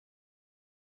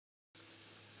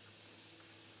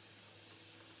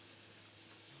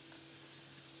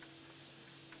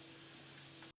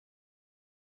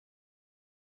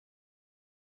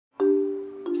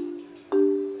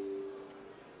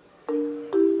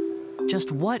Just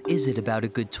what is it about a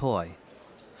good toy?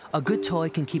 A good toy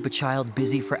can keep a child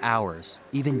busy for hours,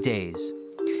 even days.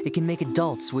 It can make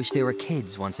adults wish they were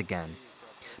kids once again.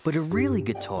 But a really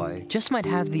good toy just might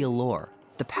have the allure,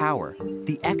 the power,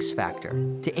 the X factor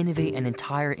to innovate an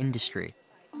entire industry.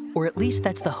 Or at least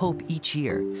that's the hope each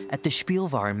year at the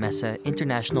Spielwarenmesse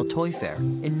International Toy Fair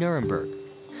in Nürnberg.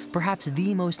 Perhaps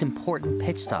the most important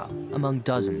pit stop among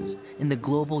dozens in the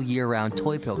global year-round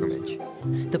toy pilgrimage.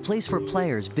 The place where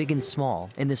players big and small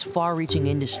in this far-reaching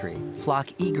industry flock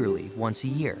eagerly once a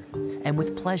year, and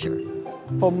with pleasure.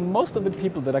 For most of the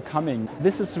people that are coming,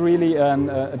 this is really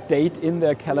a date in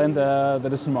their calendar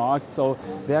that is marked. So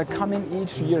they are coming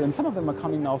each year, and some of them are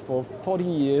coming now for 40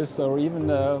 years or even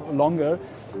longer.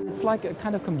 It's like a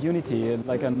kind of community,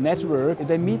 like a network.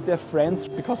 They meet their friends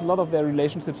because a lot of their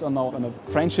relationships are now on a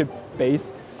friendship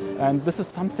base. And this is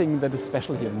something that is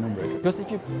special here in Nürnberg. Because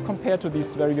if you compare to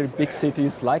these very, very big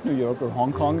cities like New York or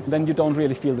Hong Kong, then you don't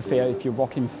really feel the fair if you're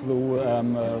walking through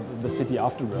the city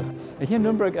afterwards. And here in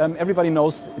Nürnberg, everybody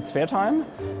knows it's fair time,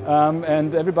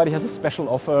 and everybody has a special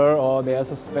offer, or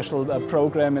there's a special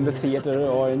program in the theater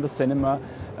or in the cinema.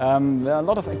 There are a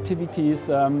lot of activities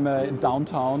in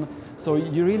downtown. So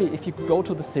you really, if you go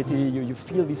to the city, you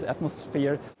feel this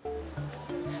atmosphere.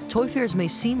 Toy fairs may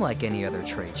seem like any other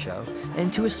trade show,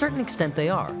 and to a certain extent they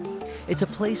are. It's a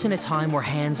place and a time where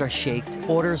hands are shaked,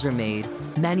 orders are made,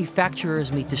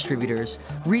 manufacturers meet distributors,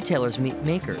 retailers meet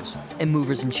makers, and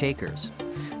movers and shakers.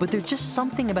 But there's just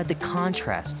something about the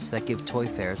contrasts that give toy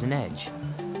fairs an edge.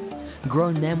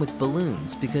 Grown men with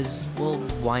balloons because, well,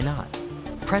 why not?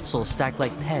 Pretzels stacked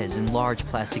like Pez in large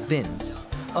plastic bins.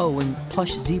 Oh, and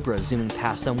plush zebras zooming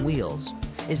past on wheels.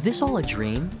 Is this all a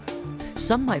dream?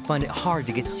 Some might find it hard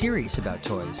to get serious about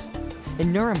toys.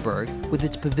 In Nuremberg, with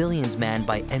its pavilions manned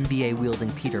by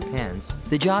NBA-wielding Peter Pans,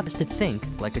 the job is to think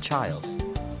like a child.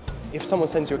 If someone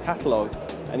sends you a catalogue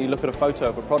and you look at a photo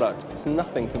of a product, it's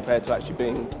nothing compared to actually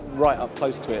being right up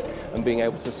close to it and being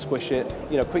able to squish it.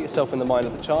 You know, put yourself in the mind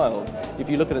of a child. If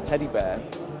you look at a teddy bear,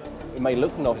 it may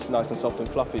look nice and soft and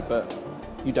fluffy, but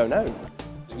you don't know.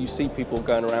 You see people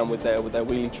going around with their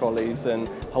wheelie trolleys and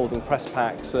holding press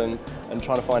packs and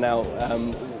trying to find out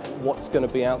what's going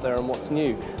to be out there and what's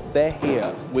new. They're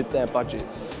here with their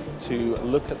budgets to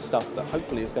look at stuff that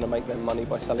hopefully is going to make them money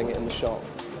by selling it in the shop.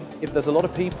 If there's a lot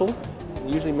of people,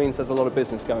 it usually means there's a lot of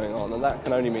business going on, and that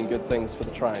can only mean good things for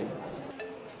the trade.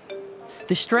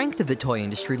 The strength of the toy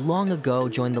industry long ago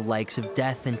joined the likes of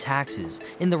death and taxes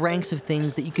in the ranks of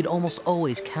things that you could almost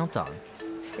always count on.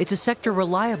 It's a sector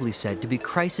reliably said to be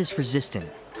crisis-resistant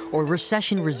or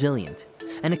recession-resilient,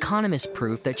 and economists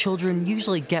prove that children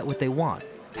usually get what they want,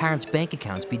 parents' bank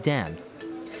accounts be damned.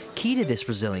 Key to this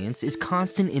resilience is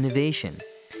constant innovation,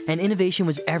 and innovation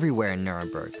was everywhere in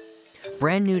Nuremberg.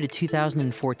 Brand new to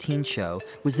 2014 show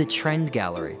was the Trend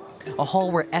Gallery, a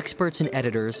hall where experts and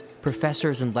editors,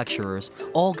 professors and lecturers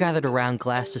all gathered around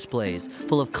glass displays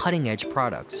full of cutting-edge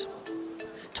products.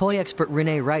 Toy expert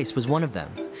Renee Rice was one of them.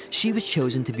 She was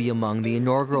chosen to be among the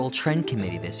inaugural Trend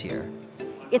Committee this year.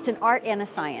 It's an art and a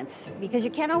science, because you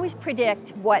can't always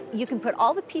predict what you can put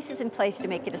all the pieces in place to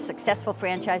make it a successful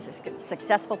franchise, a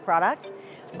successful product.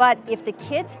 But if the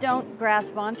kids don't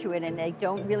grasp onto it and they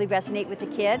don't really resonate with the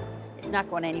kid, it's not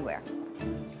going anywhere.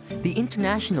 The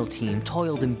international team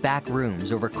toiled in back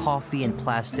rooms over coffee and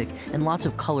plastic and lots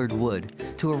of colored wood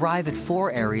to arrive at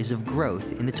 4 areas of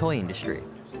growth in the toy industry.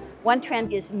 One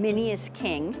trend is mini is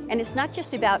king, and it's not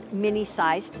just about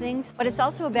mini-sized things, but it's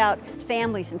also about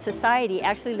families and society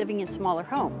actually living in smaller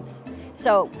homes.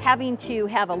 So having to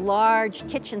have a large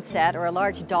kitchen set or a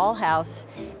large dollhouse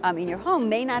in your home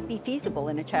may not be feasible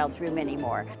in a child's room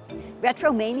anymore.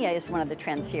 Retromania is one of the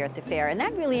trends here at the fair, and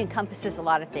that really encompasses a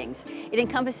lot of things. It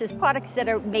encompasses products that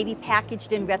are maybe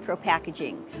packaged in retro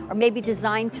packaging, or maybe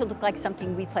designed to look like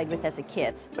something we played with as a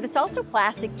kid. But it's also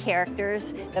classic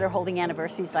characters that are holding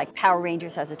anniversaries, like Power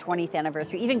Rangers has a 20th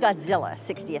anniversary, even Godzilla,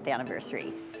 60th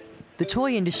anniversary. The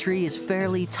toy industry is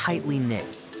fairly tightly knit,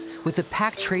 with a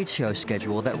packed trade show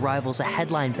schedule that rivals a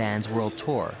headline band's world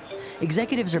tour.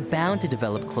 Executives are bound to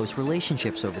develop close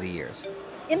relationships over the years.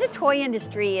 In the toy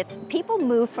industry, people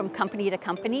move from company to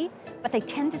company, but they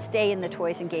tend to stay in the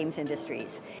toys and games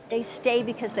industries. They stay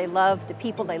because they love the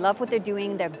people, they love what they're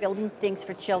doing, they're building things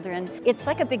for children. It's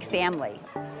like a big family.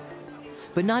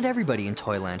 But not everybody in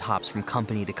Toyland hops from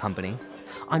company to company.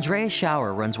 Andreas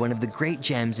Schauer runs one of the great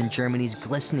gems in Germany's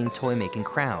glistening toy-making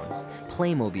crown,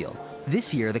 Playmobil.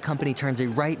 This year, the company turns a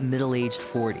ripe middle-aged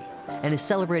 40 and is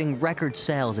celebrating record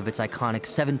sales of its iconic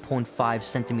 7.5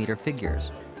 centimeter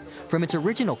figures. From its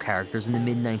original characters in the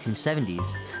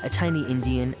mid-1970s, a tiny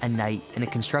Indian, a knight, and a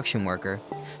construction worker,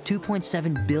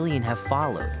 2.7 billion have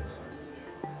followed.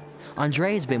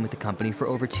 Andre has been with the company for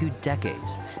over 2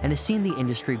 decades and has seen the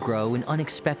industry grow in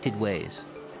unexpected ways.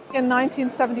 In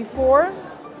 1974,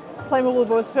 Playmobil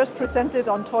was first presented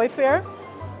on Toy Fair.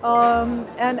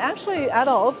 And actually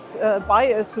adults,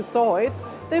 buyers who saw it,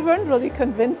 they weren't really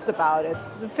convinced about it.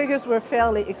 The figures were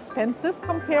fairly expensive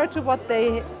compared to what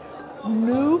they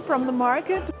knew from the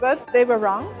market, but they were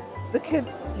wrong. The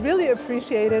kids really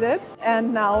appreciated it,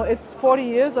 and now it's 40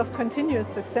 years of continuous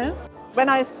success. When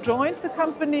I joined the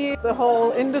company, the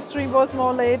whole industry was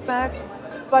more laid back,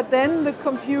 but then the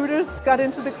computers got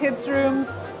into the kids' rooms.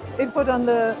 It put on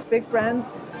the big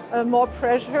brands more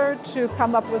pressure to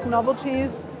come up with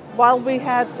novelties. While we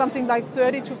had something like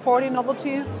 30 to 40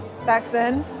 novelties back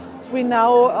then, we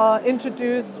now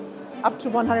introduce up to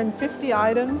 150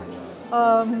 items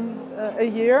a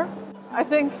year. I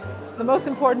think the most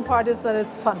important part is that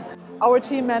it's fun. Our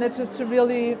team manages to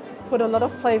really put a lot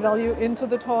of play value into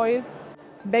the toys,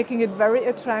 making it very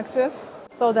attractive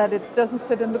so that it doesn't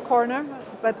sit in the corner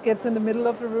but gets in the middle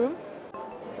of the room,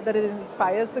 that it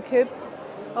inspires the kids,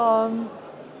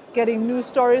 getting new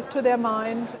stories to their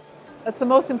mind. That's the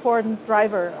most important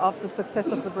driver of the success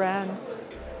of the brand.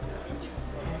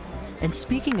 And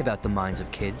speaking about the minds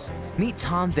of kids, meet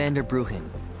Tom van der Bruggen,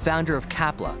 founder of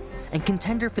Kapla and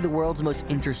contender for the world's most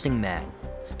interesting man.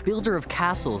 Builder of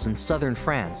castles in southern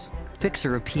France,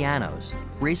 fixer of pianos,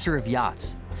 racer of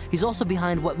yachts. He's also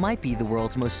behind what might be the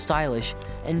world's most stylish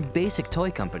and basic toy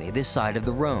company this side of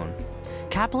the Rhone.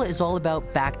 Kapla is all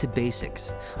about back to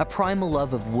basics, a primal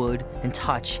love of wood and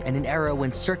touch in an era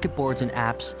when circuit boards and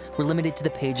apps were limited to the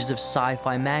pages of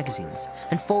sci-fi magazines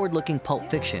and forward-looking pulp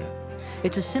fiction.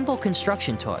 It's a simple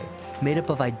construction toy made up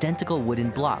of identical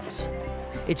wooden blocks.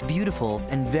 It's beautiful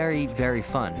and very, very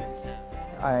fun.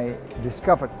 I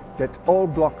discovered that all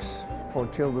blocks for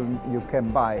children you can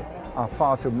buy are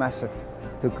far too massive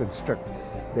to construct.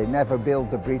 They never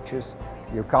build the breaches,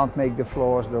 you can't make the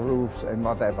floors, the roofs and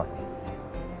whatever.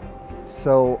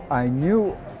 So I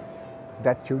knew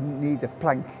that you need a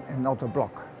plank and not a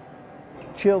block.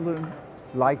 Children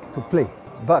like to play,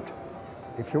 but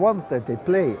if you want that they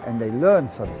play and they learn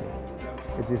something,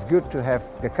 it is good to have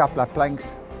the Kapla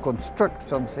planks construct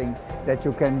something that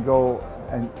you can go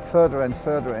and further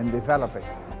and develop it.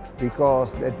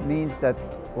 Because that means that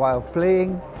while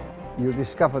playing, you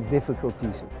discover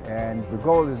difficulties, and the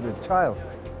goal is the child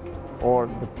or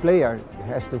the player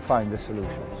has to find the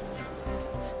solutions.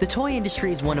 The toy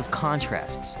industry is one of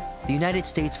contrasts. The United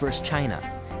States versus China,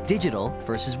 digital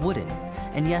versus wooden,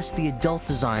 and yes, the adult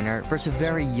designer versus a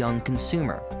very young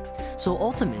consumer. So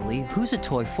ultimately, who's a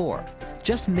toy for?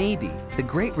 Just maybe, the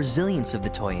great resilience of the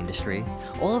toy industry,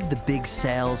 all of the big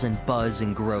sales and buzz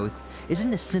and growth,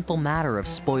 isn't a simple matter of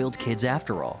spoiled kids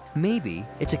after all. Maybe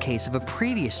it's a case of a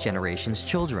previous generation's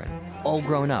children, all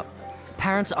grown up,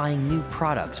 parents eyeing new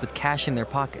products with cash in their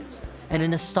pockets, and a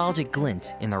nostalgic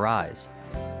glint in their eyes.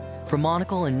 From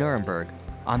Monocle in Nuremberg,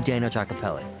 I'm Daniel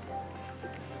Jacopelli.